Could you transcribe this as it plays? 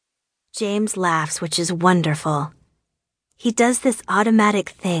James laughs, which is wonderful. He does this automatic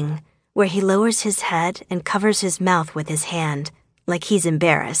thing where he lowers his head and covers his mouth with his hand, like he's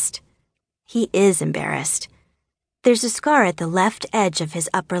embarrassed. He is embarrassed. There's a scar at the left edge of his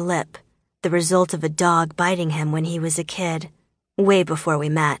upper lip, the result of a dog biting him when he was a kid, way before we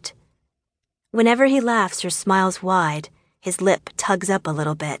met. Whenever he laughs or smiles wide, his lip tugs up a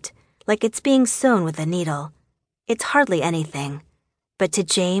little bit, like it's being sewn with a needle. It's hardly anything, but to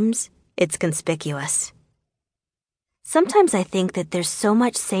James, it's conspicuous. Sometimes I think that there's so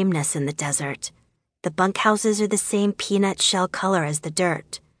much sameness in the desert. The bunkhouses are the same peanut shell color as the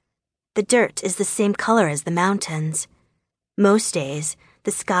dirt. The dirt is the same color as the mountains. Most days,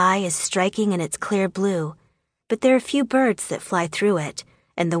 the sky is striking in its clear blue, but there are few birds that fly through it,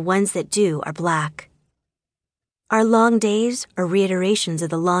 and the ones that do are black. Our long days are reiterations of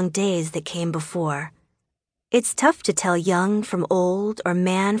the long days that came before. It's tough to tell young from old or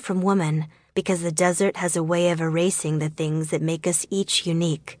man from woman because the desert has a way of erasing the things that make us each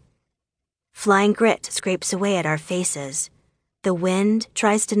unique. Flying grit scrapes away at our faces. The wind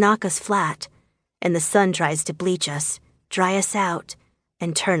tries to knock us flat, and the sun tries to bleach us, dry us out,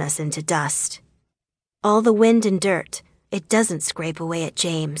 and turn us into dust. All the wind and dirt, it doesn't scrape away at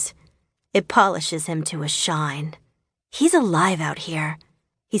James. It polishes him to a shine. He's alive out here.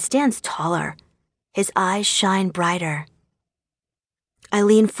 He stands taller. His eyes shine brighter. I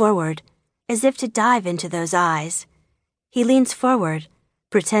lean forward, as if to dive into those eyes. He leans forward,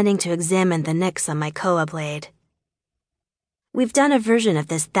 pretending to examine the nicks on my koa blade. We've done a version of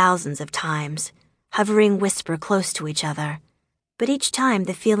this thousands of times, hovering whisper close to each other, but each time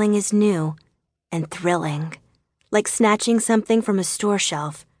the feeling is new and thrilling, like snatching something from a store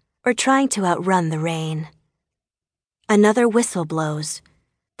shelf or trying to outrun the rain. Another whistle blows,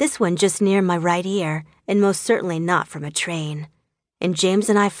 this one just near my right ear and most certainly not from a train, and James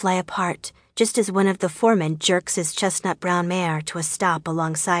and I fly apart just as one of the foremen jerks his chestnut-brown mare to a stop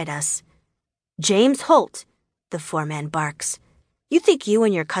alongside us. "James Holt," the foreman barks. "You think you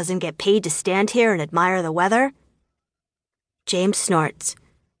and your cousin get paid to stand here and admire the weather?" James snorts.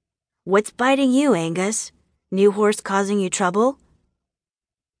 "What's biting you, Angus? New horse causing you trouble?"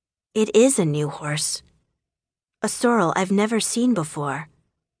 It is a new horse. A sorrel I've never seen before.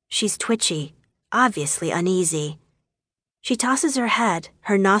 She's twitchy, obviously uneasy. She tosses her head,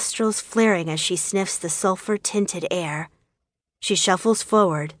 her nostrils flaring as she sniffs the sulfur-tinted air. She shuffles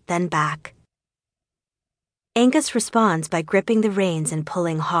forward, then back. Angus responds by gripping the reins and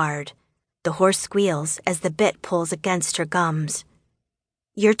pulling hard. The horse squeals as the bit pulls against her gums.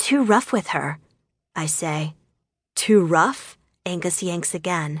 "You're too rough with her," I say. "Too rough?" Angus yanks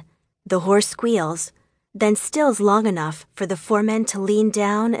again. The horse squeals, then stills long enough for the foreman to lean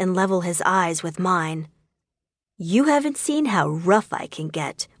down and level his eyes with mine. "You haven't seen how rough I can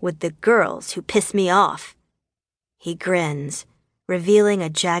get with the girls who piss me off." He grins, revealing a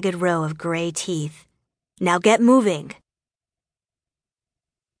jagged row of gray teeth. "Now get moving."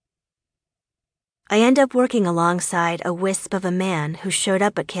 I end up working alongside a wisp of a man who showed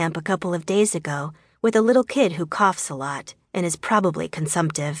up at camp a couple of days ago with a little kid who coughs a lot and is probably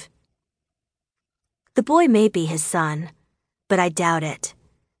consumptive. The boy may be his son, but I doubt it.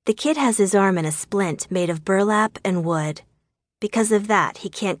 The kid has his arm in a splint made of burlap and wood. Because of that, he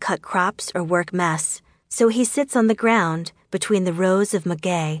can't cut crops or work mess, so he sits on the ground between the rows of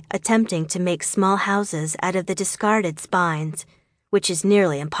maguey attempting to make small houses out of the discarded spines, which is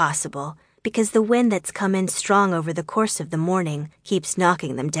nearly impossible because the wind that's come in strong over the course of the morning keeps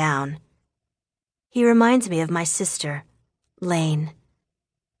knocking them down. He reminds me of my sister, Lane.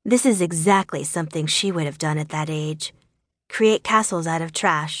 This is exactly something she would have done at that age. Create castles out of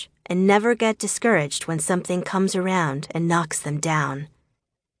trash and never get discouraged when something comes around and knocks them down.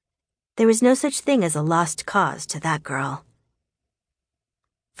 There was no such thing as a lost cause to that girl.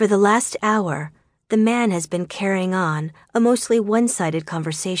 For the last hour, the man has been carrying on a mostly one-sided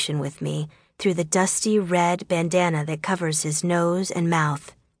conversation with me through the dusty red bandana that covers his nose and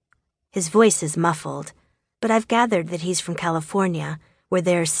mouth. His voice is muffled, but I've gathered that he's from California, where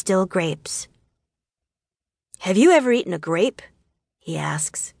there are still grapes. "Have you ever eaten a grape?" he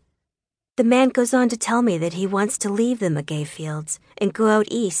asks. The man goes on to tell me that he wants to leave the maguey fields and go out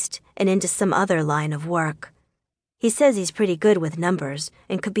east and into some other line of work. He says he's pretty good with numbers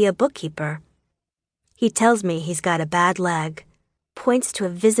and could be a bookkeeper. He tells me he's got a bad leg, points to a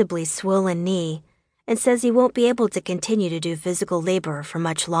visibly swollen knee, and says he won't be able to continue to do physical labor for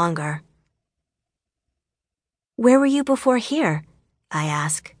much longer. "Where were you before here?" I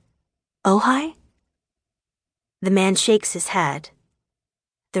ask. "Ojai?" The man shakes his head.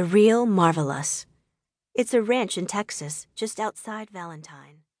 "The real marvelous. It's a ranch in Texas, just outside Valentine."